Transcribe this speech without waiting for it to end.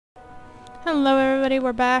Hello everybody,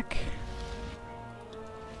 we're back.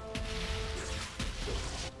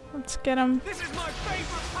 Let's get him. This is my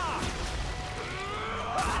favorite part.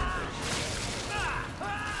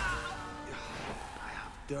 I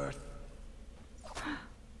have dirt.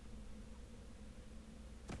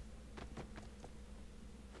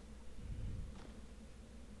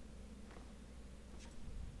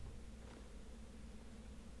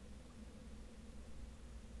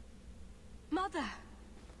 Mother.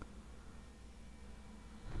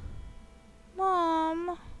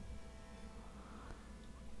 Mom.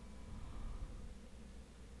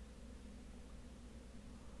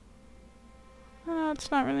 Oh,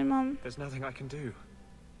 it's not really Mom. There's nothing I can do.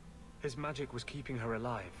 His magic was keeping her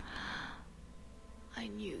alive. I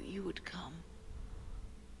knew you would come.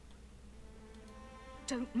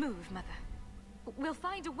 Don't move, Mother. We'll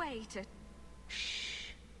find a way to...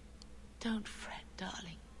 Shh. Don't fret,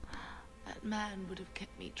 darling. That man would have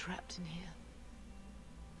kept me trapped in here.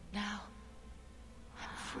 Now,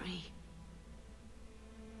 I'm free.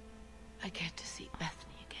 I get to see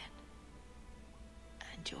Bethany again.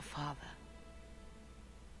 And your father.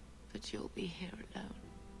 But you'll be here alone.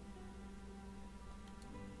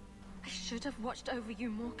 I should have watched over you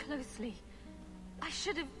more closely. I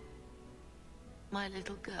should have... My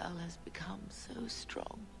little girl has become so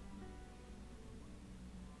strong.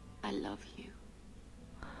 I love you.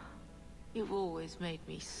 You've always made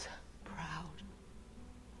me so proud.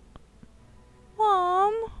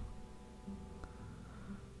 Mom.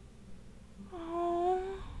 Oh.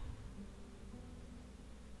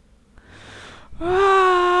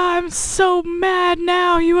 Ah, I'm so mad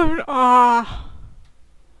now. You have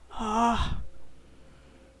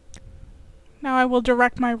Now I will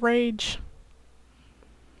direct my rage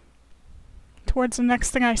towards the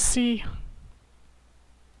next thing I see.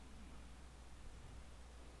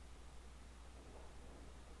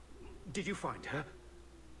 Did you find her?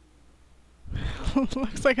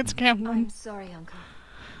 Looks like it's gambling. I'm sorry, Uncle.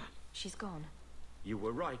 She's gone. You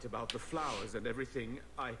were right about the flowers and everything.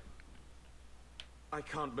 I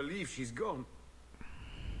can't believe she's gone.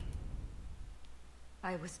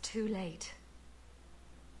 I was too late.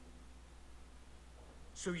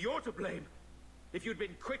 So you're to blame. If you'd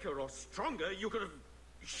been quicker or stronger, you could have...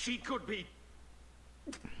 She could be...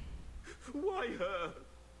 Why her?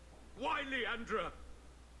 Why Leandra?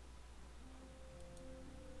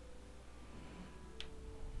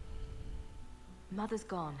 Mother's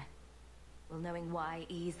gone. Will knowing why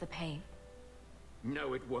ease the pain?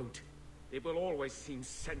 No, it won't. It will always seem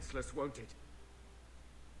senseless, won't it?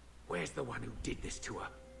 Where's the one who did this to her?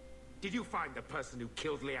 Did you find the person who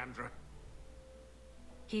killed Leandra?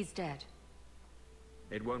 He's dead.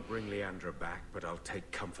 It won't bring Leandra back, but I'll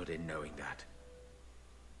take comfort in knowing that.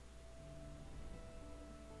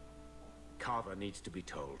 Carver needs to be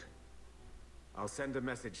told. I'll send a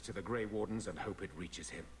message to the Grey Wardens and hope it reaches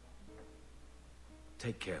him.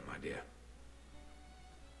 Take care, my dear.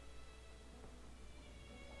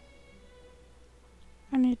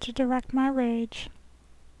 I need to direct my rage.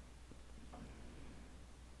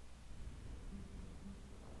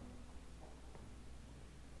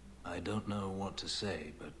 I don't know what to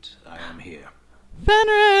say, but I am here.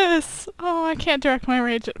 Fenris! Oh, I can't direct my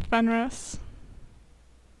rage at Fenris.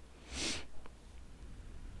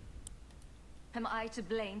 Am I to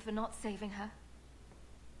blame for not saving her?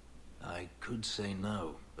 I could say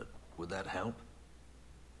no, but would that help?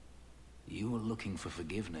 You were looking for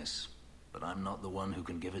forgiveness, but I'm not the one who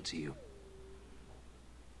can give it to you.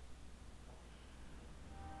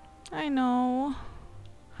 I know.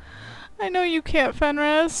 I know you can't,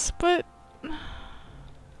 Fenris, but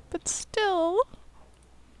still.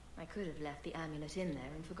 I could have left the amulet in there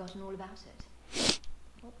and forgotten all about it.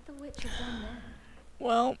 What would the witch have done there?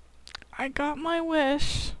 Well, I got my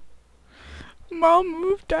wish. Mom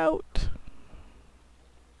moved out.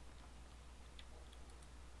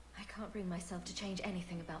 I can't bring myself to change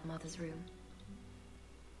anything about Mother's room.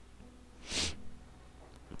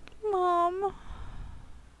 Mom.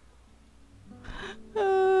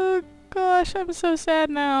 Oh gosh, I'm so sad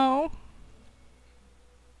now.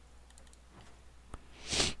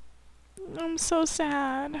 I'm so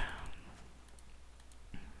sad.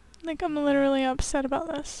 Like, I'm literally upset about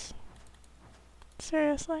this.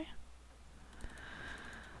 Seriously.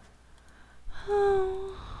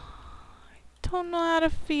 Oh, I don't know how to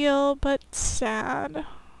feel, but sad.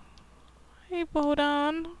 Hey,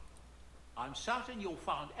 Bodan. I'm certain you'll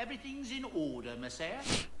find everything's in order, Messiah.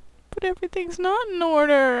 But everything's not in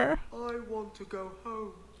order. I want to go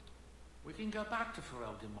home. We can go back to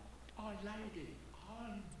Ferelden. My lady,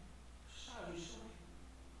 I'm so sorry.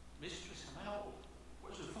 Mistress Hamel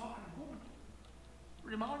was a fine woman.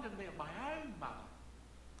 reminded me of my own mother.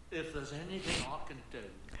 If there's anything I can do.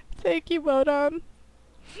 Thank you, Bodon.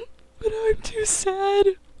 But I'm too sad.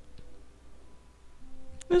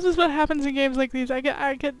 This is what happens in games like these. I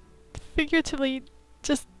get figuratively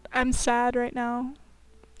just, I'm sad right now.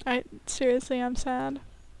 Seriously, I'm sad.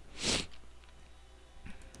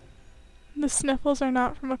 The sniffles are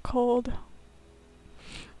not from a cold.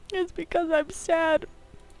 It's because I'm sad.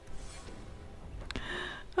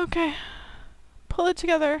 Okay. Pull it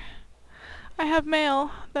together. I have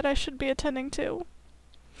mail that I should be attending to.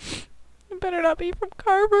 It better not be from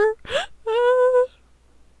Carver.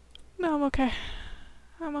 No, I'm okay.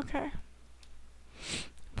 I'm okay.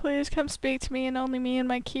 Please come speak to me and only me and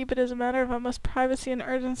my keep. It is a matter of utmost privacy and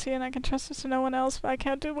urgency, and I can trust this to no one else if I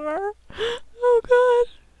can't do more. Oh god.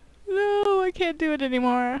 No, I can't do it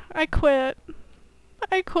anymore. I quit.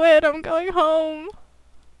 I quit. I'm going home.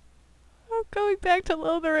 I'm going back to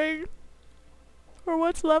Lothering. Or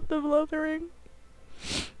what's left of Lothering.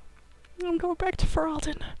 I'm going back to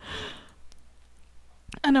Ferelden.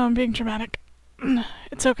 I know I'm being dramatic.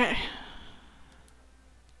 It's okay.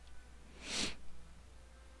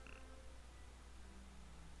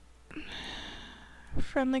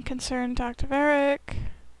 Friendly concern, talk to Varric.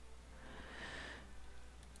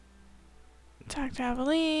 Talk to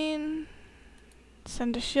Aveline.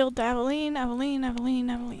 Send a shield to Aveline, Aveline, Aveline,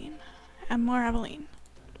 Aveline. And more Aveline.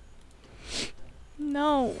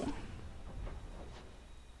 No.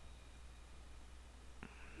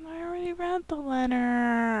 I already read the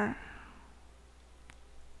letter.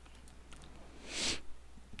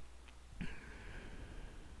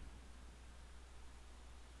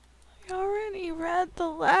 I already read the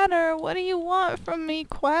letter. What do you want from me,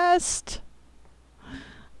 Quest? I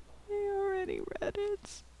already read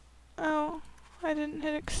it. Oh, I didn't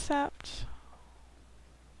hit accept.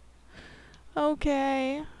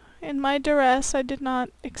 Okay. In my duress, I did not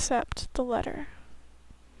accept the letter.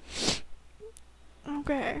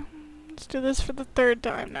 Okay. Let's do this for the third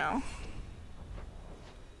time now.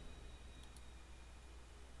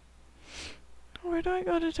 Where do I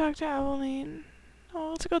go to talk to Aveline?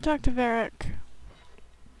 Oh, let's go talk to Varric.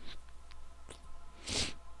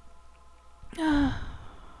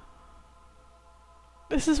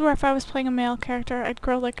 This is where if I was playing a male character, I'd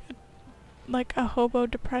grow like a hobo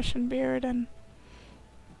depression beard and...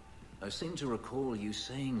 I seem to recall you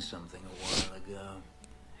saying something a while ago.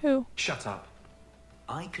 Who? Shut up.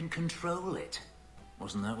 I can control it.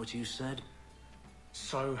 Wasn't that what you said?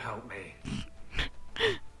 So help me.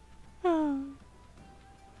 Oh.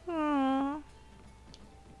 Aww.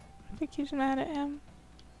 I think he's mad at him.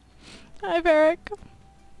 Hi, Varric.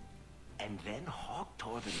 And then Hawke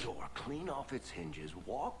tore the door clean off its hinges,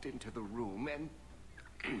 walked into the room, and...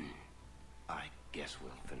 I guess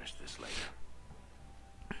we'll finish this later.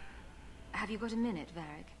 Have you got a minute,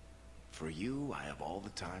 Varric? For you, I have all the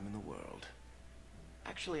time in the world.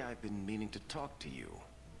 Actually, I've been meaning to talk to you.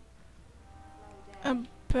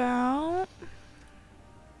 About?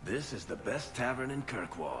 This is the best tavern in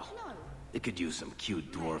Kirkwall. No. It could use some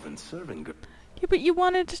cute dwarven serving girl. Yeah, but you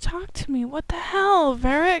wanted to talk to me. What the hell,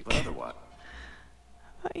 Varric? Brother, what?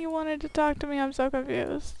 I thought you wanted to talk to me. I'm so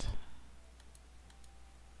confused.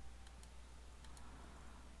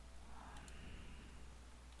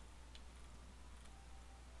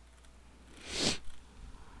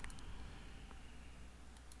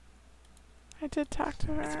 I did talk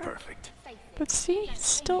to It's her. perfect. But see, he's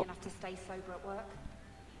still... enough to stay sober at work.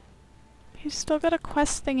 He's still got a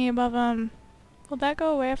quest thingy above him. Will that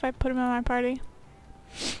go away if I put him in my party?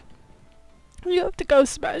 You have to go,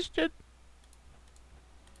 Sebastian.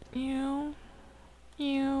 You.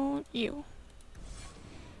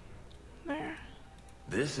 There.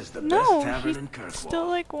 This is the best No, tavern he in Kirkwall. still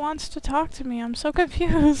like wants to talk to me. I'm so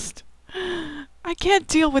confused. I can't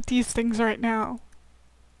deal with these things right now.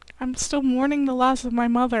 I'm still mourning the loss of my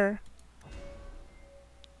mother.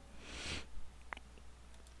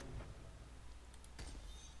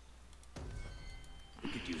 We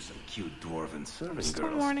could use some cute dwarven serving I'm still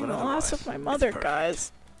girls, mourning but the loss of otherwise, my it's mother, perfect.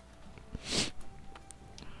 guys.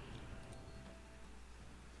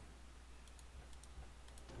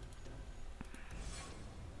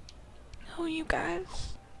 Oh, you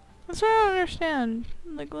guys. That's what I don't understand.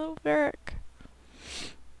 Like little Varric.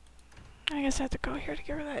 I guess I have to go here to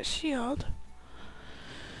give her that shield.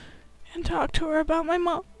 And talk to her about my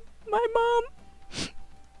mom. My mom!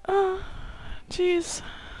 Oh, jeez.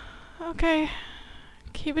 Okay.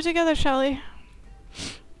 Keep it together, Schaly.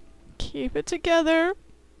 Keep it together.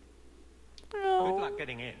 Oh. Good luck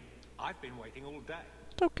getting in. I've been waiting all day.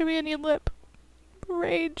 Don't give me any lip.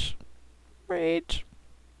 Rage. Rage.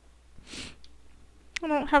 I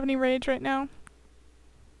don't have any rage right now.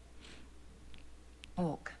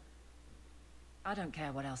 Hawke. I don't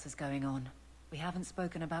care what else is going on. We haven't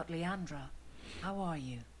spoken about Leandra. How are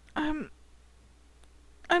you? I'm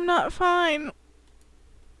not fine.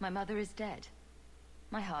 My mother is dead.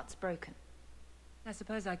 My heart's broken. I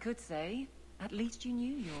suppose I could say, at least you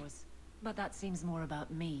knew yours. But that seems more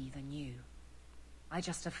about me than you. I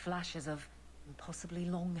just have flashes of impossibly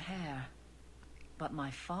long hair. But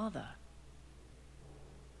my father...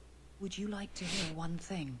 Would you like to hear one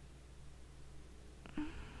thing?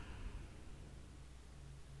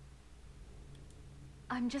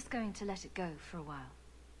 I'm just going to let it go for a while.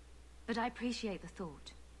 But I appreciate the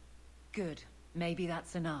thought. Good. Maybe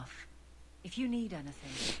that's enough. If you need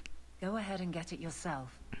anything, go ahead and get it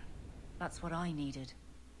yourself. That's what I needed.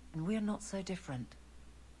 And we're not so different.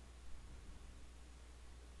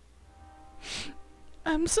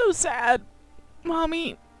 I'm so sad,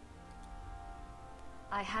 Mommy.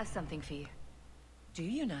 I have something for you. Do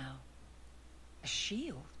you now? A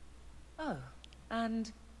shield? Oh,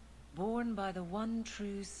 and born by the one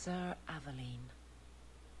true Sir Aveline.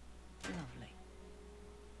 Lovely.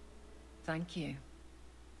 Thank you.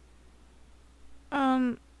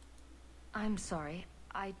 I'm sorry.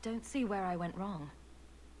 I don't see where I went wrong.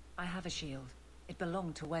 I have a shield. It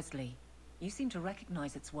belonged to Wesley. You seem to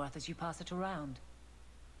recognize its worth as you pass it around.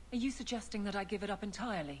 Are you suggesting that I give it up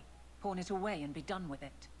entirely? Pawn it away and be done with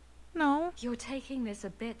it? No. You're taking this a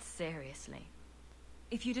bit seriously.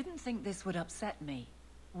 If you didn't think this would upset me,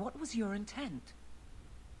 what was your intent?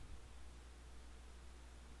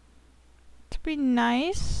 To be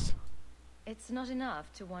nice? It's not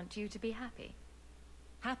enough to want you to be happy.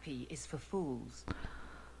 Happy is for fools.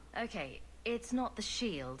 Okay, it's not the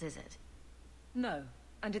shield, is it? No,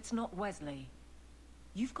 and it's not Wesley.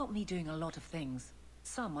 You've got me doing a lot of things.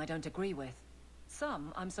 Some I don't agree with.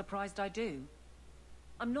 Some I'm surprised I do.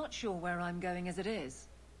 I'm not sure where I'm going as it is.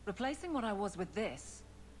 Replacing what I was with this...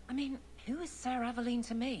 I mean, who is Sir Aveline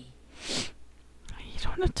to me? You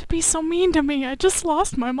don't have to be so mean to me. I just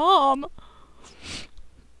lost my mom.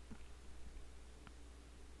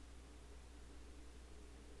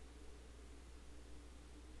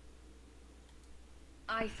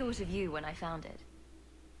 I thought of you when I found it.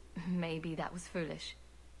 Maybe that was foolish.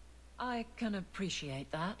 I can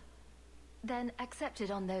appreciate that. Then accept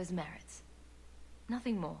it on those merits.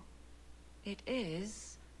 Nothing more. It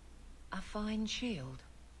is a fine shield.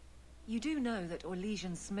 You do know that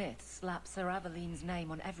Orlesian Smith slapped Sir Aveline's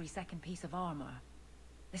name on every second piece of armor.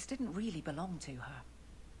 This didn't really belong to her.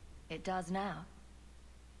 It does now.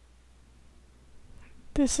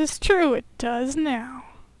 This is true. It does now.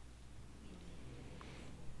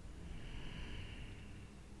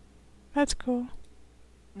 That's cool.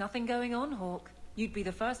 Nothing going on, Hawke. You'd be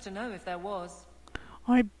the first to know if there was.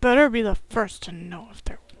 I better be the first to know if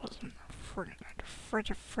there wasn't.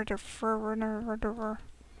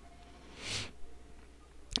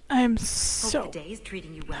 I am so... Hope the day is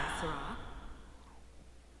treating you well, Sarah.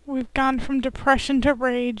 We've gone from depression to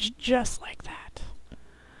rage just like that.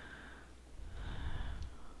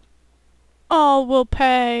 All will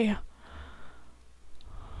pay.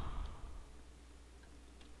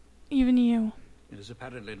 Even you. It is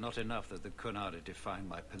apparently not enough that the Kunari define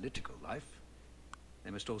my political life.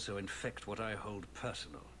 They must also infect what I hold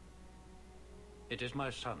personal. It is my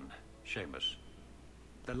son, Seamus.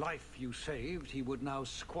 The life you saved, he would now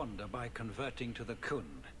squander by converting to the Kun.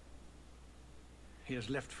 He has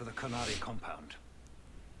left for the Kunari compound.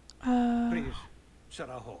 Please,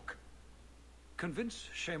 Schaly Hawke, convince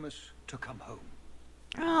Seamus to come home.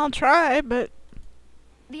 I'll try, but...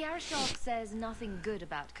 The Arishok says nothing good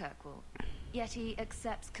about Kirkwall, yet he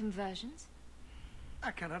accepts conversions?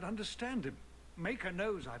 I cannot understand him. Maker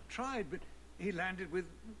knows I've tried, but he landed with,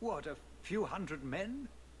 what, a few hundred men?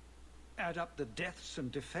 Add up the deaths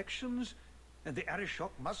and defections, and the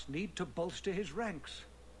Arishok must need to bolster his ranks.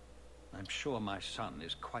 I'm sure my son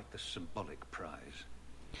is quite the symbolic prize.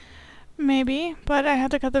 Maybe, but I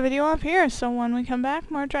have to cut the video off here, so when we come back,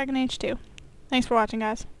 more Dragon Age 2. Thanks for watching,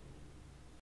 guys.